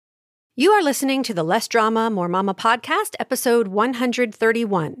You are listening to the Less Drama, More Mama podcast, episode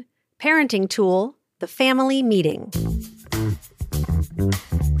 131, Parenting Tool, The Family Meeting.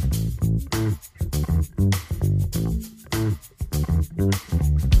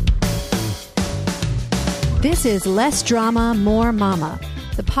 This is Less Drama, More Mama,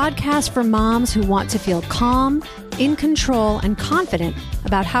 the podcast for moms who want to feel calm, in control, and confident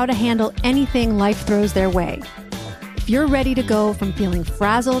about how to handle anything life throws their way. If you're ready to go from feeling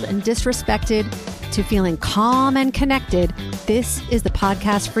frazzled and disrespected to feeling calm and connected, this is the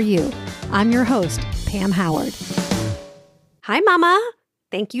podcast for you. I'm your host, Pam Howard. Hi, Mama.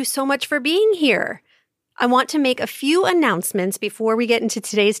 Thank you so much for being here. I want to make a few announcements before we get into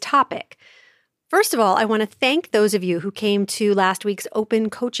today's topic. First of all, I want to thank those of you who came to last week's open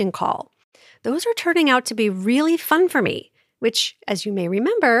coaching call. Those are turning out to be really fun for me, which, as you may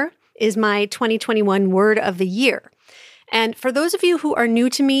remember, is my 2021 word of the year. And for those of you who are new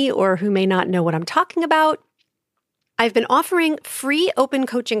to me or who may not know what I'm talking about, I've been offering free open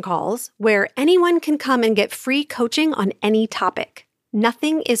coaching calls where anyone can come and get free coaching on any topic.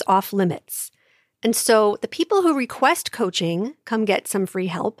 Nothing is off limits. And so the people who request coaching come get some free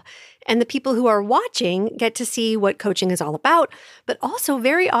help, and the people who are watching get to see what coaching is all about, but also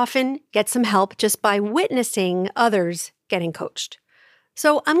very often get some help just by witnessing others getting coached.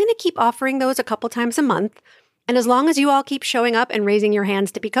 So I'm going to keep offering those a couple times a month. And as long as you all keep showing up and raising your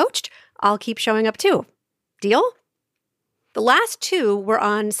hands to be coached, I'll keep showing up too. Deal? The last two were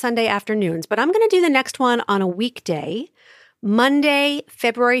on Sunday afternoons, but I'm going to do the next one on a weekday, Monday,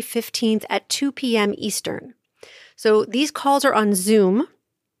 February 15th at 2 p.m. Eastern. So these calls are on Zoom,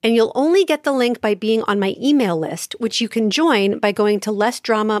 and you'll only get the link by being on my email list, which you can join by going to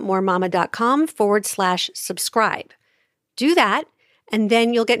lessdramamoremama.com/subscribe. Do that. And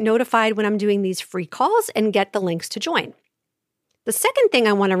then you'll get notified when I'm doing these free calls and get the links to join. The second thing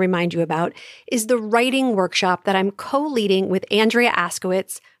I want to remind you about is the writing workshop that I'm co-leading with Andrea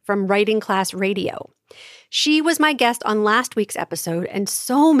Askowitz from Writing Class Radio. She was my guest on last week's episode, and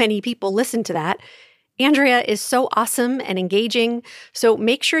so many people listened to that. Andrea is so awesome and engaging, so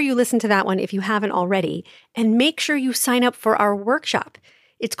make sure you listen to that one if you haven't already, and make sure you sign up for our workshop.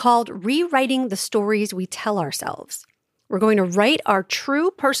 It's called Rewriting the Stories We Tell Ourselves. We're going to write our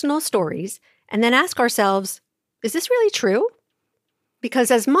true personal stories and then ask ourselves, is this really true?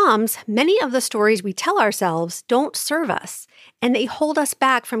 Because as moms, many of the stories we tell ourselves don't serve us, and they hold us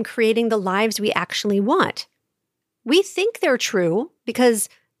back from creating the lives we actually want. We think they're true because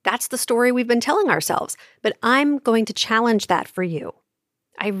that's the story we've been telling ourselves, but I'm going to challenge that for you.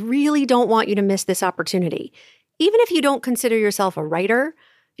 I really don't want you to miss this opportunity. Even if you don't consider yourself a writer,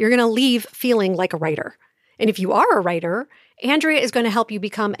 you're going to leave feeling like a writer. And if you are a writer, Andrea is going to help you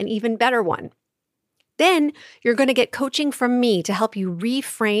become an even better one. Then you're going to get coaching from me to help you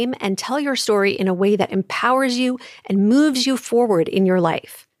reframe and tell your story in a way that empowers you and moves you forward in your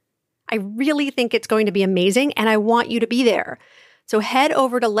life. I really think it's going to be amazing, and I want you to be there. So head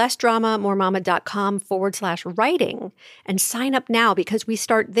over to lessdramamoremama.com/writing and sign up now because we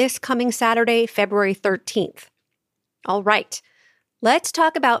start this coming Saturday, February 13th. All right, let's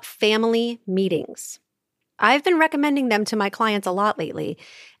talk about family meetings. I've been recommending them to my clients a lot lately,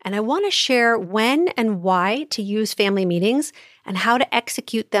 and I want to share when and why to use family meetings and how to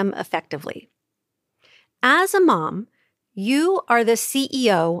execute them effectively. As a mom, you are the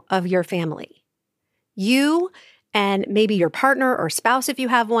CEO of your family. You and maybe your partner or spouse, if you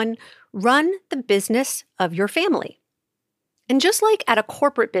have one, run the business of your family. And just like at a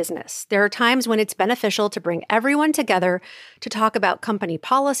corporate business, there are times when it's beneficial to bring everyone together to talk about company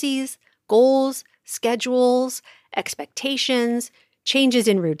policies, goals, schedules, expectations, changes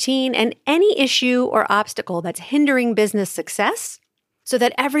in routine, and any issue or obstacle that's hindering business success so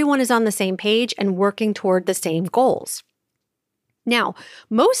that everyone is on the same page and working toward the same goals. Now,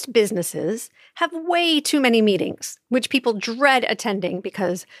 most businesses have way too many meetings, which people dread attending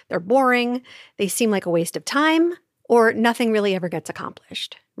because they're boring, they seem like a waste of time, or nothing really ever gets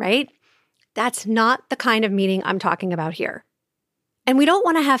accomplished, right? That's not the kind of meeting I'm talking about here. And we don't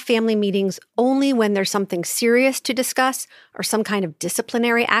want to have family meetings only when there's something serious to discuss or some kind of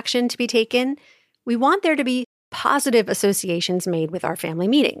disciplinary action to be taken. We want there to be positive associations made with our family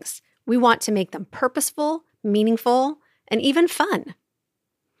meetings. We want to make them purposeful, meaningful, and even fun.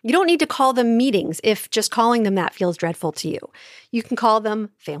 You don't need to call them meetings if just calling them that feels dreadful to you. You can call them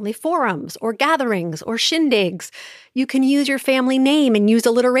family forums or gatherings or shindigs. You can use your family name and use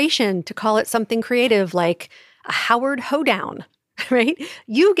alliteration to call it something creative like a Howard Hoedown. Right?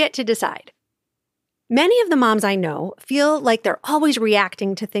 You get to decide. Many of the moms I know feel like they're always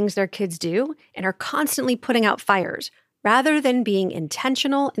reacting to things their kids do and are constantly putting out fires rather than being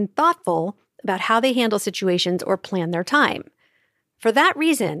intentional and thoughtful about how they handle situations or plan their time. For that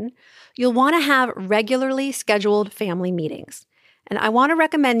reason, you'll want to have regularly scheduled family meetings. And I want to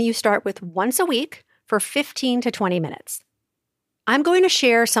recommend you start with once a week for 15 to 20 minutes. I'm going to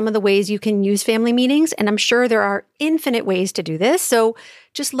share some of the ways you can use family meetings, and I'm sure there are infinite ways to do this. So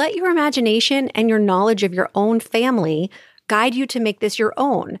just let your imagination and your knowledge of your own family guide you to make this your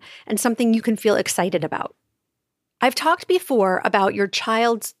own and something you can feel excited about. I've talked before about your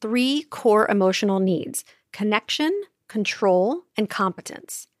child's 3 core emotional needs: connection, control, and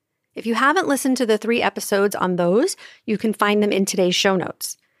competence. If you haven't listened to the 3 episodes on those, you can find them in today's show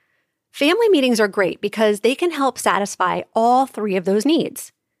notes. Family meetings are great because they can help satisfy all 3 of those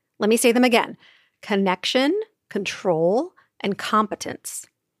needs. Let me say them again: connection, control, and competence.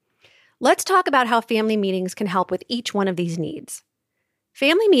 Let's talk about how family meetings can help with each one of these needs.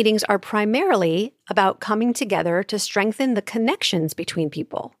 Family meetings are primarily about coming together to strengthen the connections between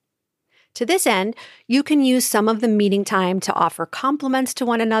people. To this end, you can use some of the meeting time to offer compliments to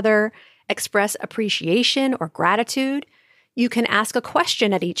one another, express appreciation or gratitude. You can ask a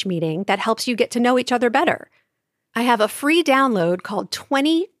question at each meeting that helps you get to know each other better. I have a free download called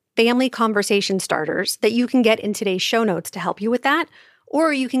 20 Family Conversation Starters that you can get in today's show notes to help you with that,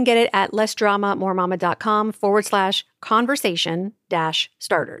 or you can get it at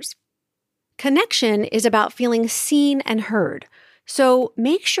lessdramamoremama.com/conversation-starters. Connection is about feeling seen and heard. So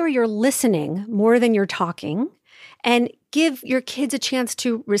make sure you're listening more than you're talking, and give your kids a chance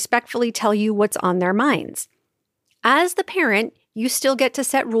to respectfully tell you what's on their minds. As the parent, you still get to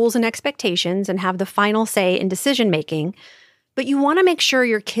set rules and expectations and have the final say in decision-making, but you want to make sure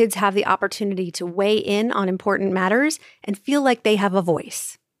your kids have the opportunity to weigh in on important matters and feel like they have a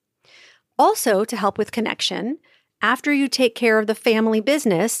voice. Also, to help with connection, after you take care of the family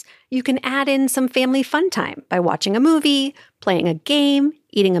business, you can add in some family fun time by watching a movie, playing a game,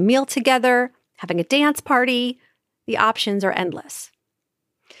 eating a meal together, having a dance party. The options are endless.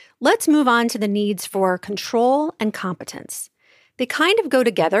 Let's move on to the needs for control and competence. They kind of go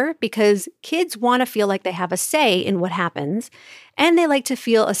together because kids want to feel like they have a say in what happens, and they like to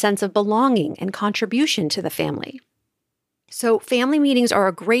feel a sense of belonging and contribution to the family. So family meetings are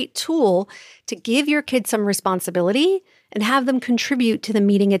a great tool to give your kids some responsibility and have them contribute to the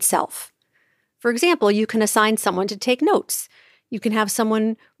meeting itself. For example, you can assign someone to take notes. You can have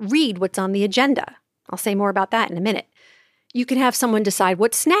someone read what's on the agenda. I'll say more about that in a minute. You can have someone decide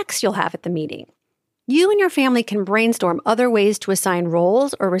what snacks you'll have at the meeting. You and your family can brainstorm other ways to assign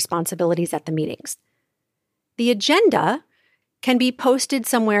roles or responsibilities at the meetings. The agenda can be posted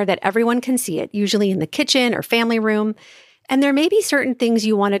somewhere that everyone can see it, usually in the kitchen or family room. And there may be certain things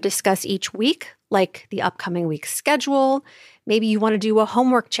you want to discuss each week, like the upcoming week's schedule. Maybe you want to do a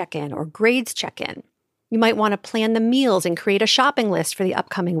homework check-in or grades check-in. You might want to plan the meals and create a shopping list for the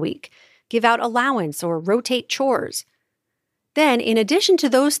upcoming week, give out allowance or rotate chores. Then, in addition to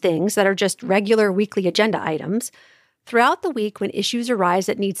those things that are just regular weekly agenda items, throughout the week when issues arise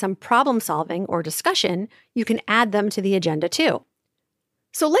that need some problem solving or discussion, you can add them to the agenda too.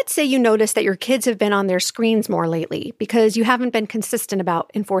 So let's say you notice that your kids have been on their screens more lately because you haven't been consistent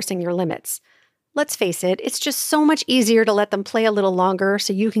about enforcing your limits. Let's face it, it's just so much easier to let them play a little longer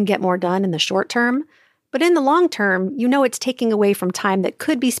so you can get more done in the short term. But in the long term, you know it's taking away from time that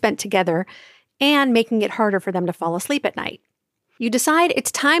could be spent together and making it harder for them to fall asleep at night. You decide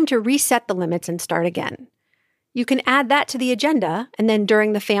it's time to reset the limits and start again. You can add that to the agenda, and then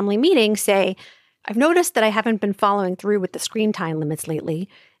during the family meeting say, I've noticed that I haven't been following through with the screen time limits lately,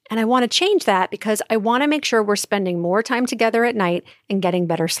 and I want to change that because I want to make sure we're spending more time together at night and getting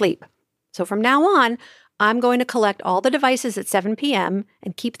better sleep. So from now on, I'm going to collect all the devices at 7 p.m.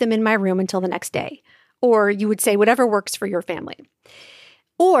 and keep them in my room until the next day. Or you would say whatever works for your family.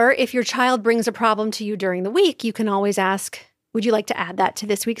 Or if your child brings a problem to you during the week, you can always ask, would you like to add that to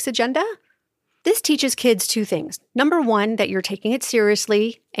this week's agenda? This teaches kids 2 things. Number 1, that you're taking it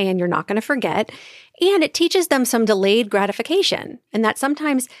seriously and you're not going to forget. And it teaches them some delayed gratification and that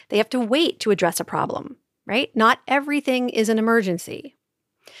sometimes they have to wait to address a problem, right? Not everything is an emergency.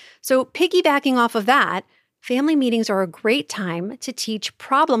 So piggybacking off of that, family meetings are a great time to teach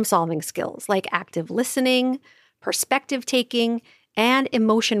problem-solving skills like active listening, perspective taking, and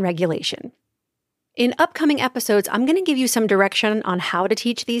emotion regulation. In upcoming episodes, I'm going to give you some direction on how to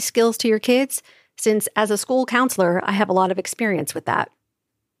teach these skills to your kids, since as a school counselor, I have a lot of experience with that.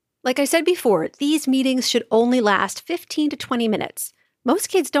 Like I said before, these meetings should only last 15 to 20 minutes. Most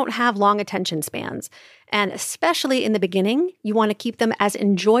kids don't have long attention spans, and especially in the beginning, you want to keep them as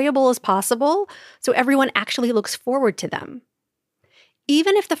enjoyable as possible so everyone actually looks forward to them.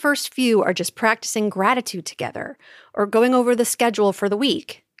 Even if the first few are just practicing gratitude together or going over the schedule for the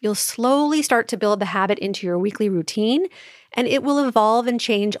week, you'll slowly start to build the habit into your weekly routine, and it will evolve and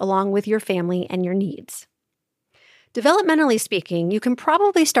change along with your family and your needs. Developmentally speaking, you can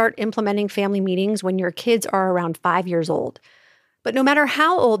probably start implementing family meetings when your kids are around 5 years old. But no matter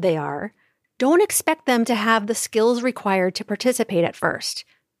how old they are, don't expect them to have the skills required to participate at first.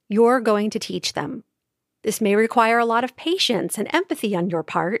 You're going to teach them. This may require a lot of patience and empathy on your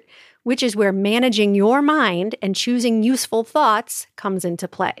part, which is where managing your mind and choosing useful thoughts comes into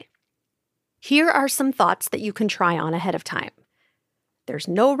play. Here are some thoughts that you can try on ahead of time. There's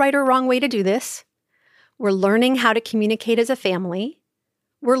no right or wrong way to do this. We're learning how to communicate as a family.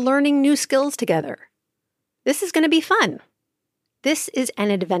 We're learning new skills together. This is going to be fun. This is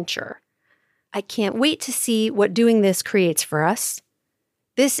an adventure. I can't wait to see what doing this creates for us.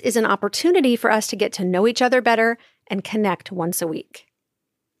 This is an opportunity for us to get to know each other better and connect once a week.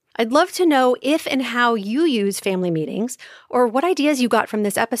 I'd love to know if and how you use family meetings or what ideas you got from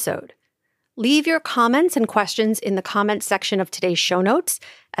this episode. Leave your comments and questions in the comments section of today's show notes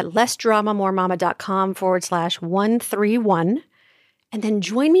at lessdramamoremama.com/131. And then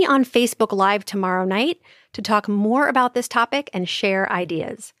join me on Facebook Live tomorrow night to talk more about this topic and share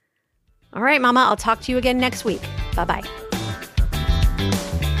ideas. All right, Mama, I'll talk to you again next week. Bye-bye.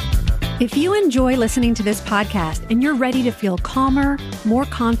 If you enjoy listening to this podcast and you're ready to feel calmer, more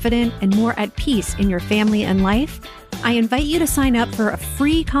confident, and more at peace in your family and life, I invite you to sign up for a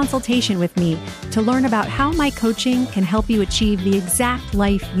free consultation with me to learn about how my coaching can help you achieve the exact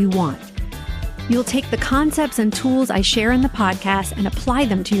life you want. You'll take the concepts and tools I share in the podcast and apply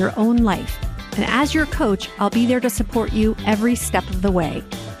them to your own life. And as your coach, I'll be there to support you every step of the way.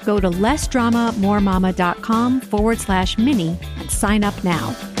 Go to lessdramamoremama.com/mini and sign up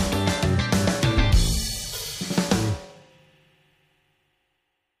now.